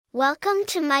Welcome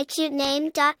to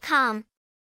mycutename.com.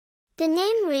 The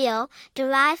name Rio,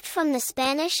 derived from the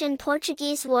Spanish and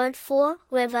Portuguese word for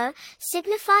river,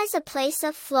 signifies a place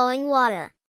of flowing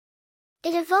water.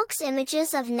 It evokes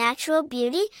images of natural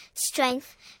beauty,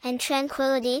 strength, and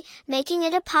tranquility, making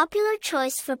it a popular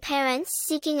choice for parents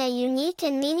seeking a unique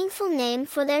and meaningful name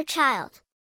for their child.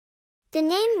 The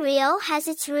name Rio has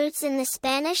its roots in the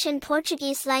Spanish and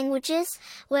Portuguese languages,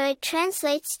 where it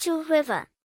translates to river.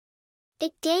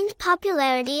 It gained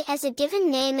popularity as a given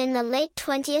name in the late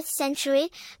 20th century,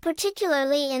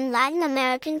 particularly in Latin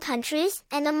American countries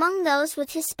and among those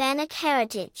with Hispanic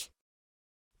heritage.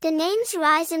 The name's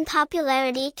rise in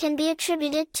popularity can be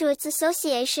attributed to its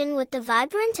association with the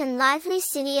vibrant and lively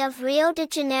city of Rio de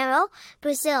Janeiro,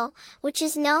 Brazil, which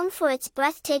is known for its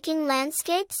breathtaking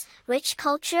landscapes, rich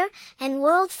culture, and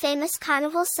world-famous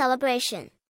carnival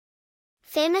celebration.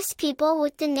 Famous people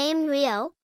with the name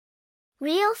Rio: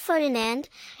 Rio Ferdinand,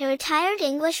 a retired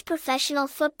English professional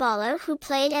footballer who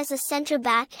played as a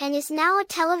centre-back and is now a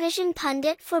television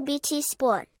pundit for BT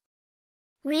Sport.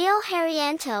 Rio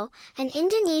Haryanto, an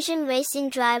Indonesian racing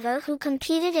driver who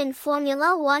competed in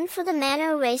Formula One for the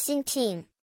Manor Racing team.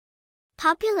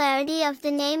 Popularity of the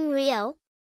name Rio.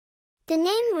 The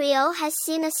name Rio has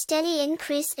seen a steady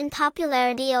increase in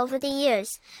popularity over the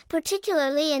years,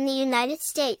 particularly in the United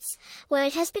States, where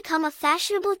it has become a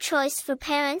fashionable choice for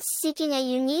parents seeking a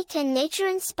unique and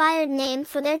nature-inspired name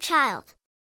for their child.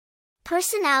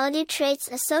 Personality traits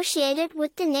associated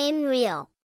with the name Rio.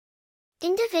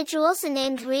 Individuals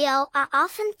named Rio are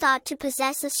often thought to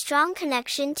possess a strong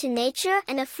connection to nature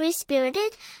and a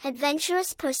free-spirited,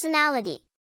 adventurous personality.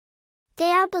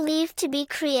 They are believed to be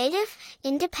creative,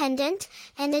 independent,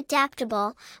 and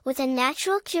adaptable, with a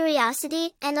natural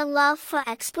curiosity and a love for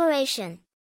exploration.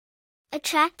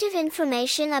 Attractive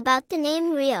information about the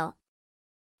name Rio.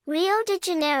 Rio de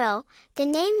Janeiro. The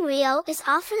name Rio is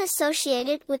often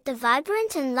associated with the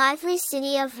vibrant and lively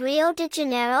city of Rio de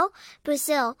Janeiro,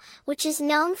 Brazil, which is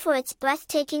known for its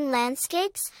breathtaking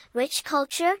landscapes, rich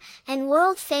culture, and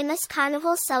world-famous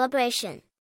carnival celebration.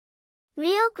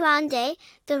 Rio Grande.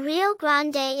 The Rio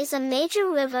Grande is a major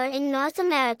river in North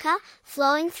America,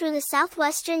 flowing through the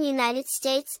southwestern United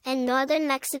States and northern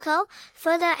Mexico,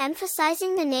 further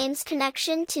emphasizing the name's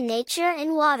connection to nature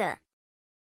and water.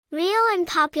 Rio in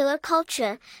popular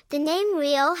culture. The name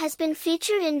Rio has been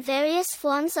featured in various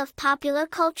forms of popular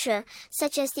culture,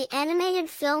 such as the animated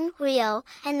film Rio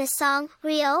and the song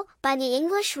Rio by the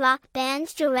English rock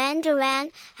band Duran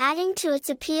Duran, adding to its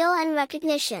appeal and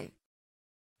recognition.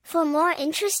 For more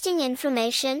interesting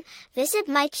information, visit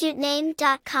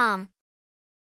mycutename.com.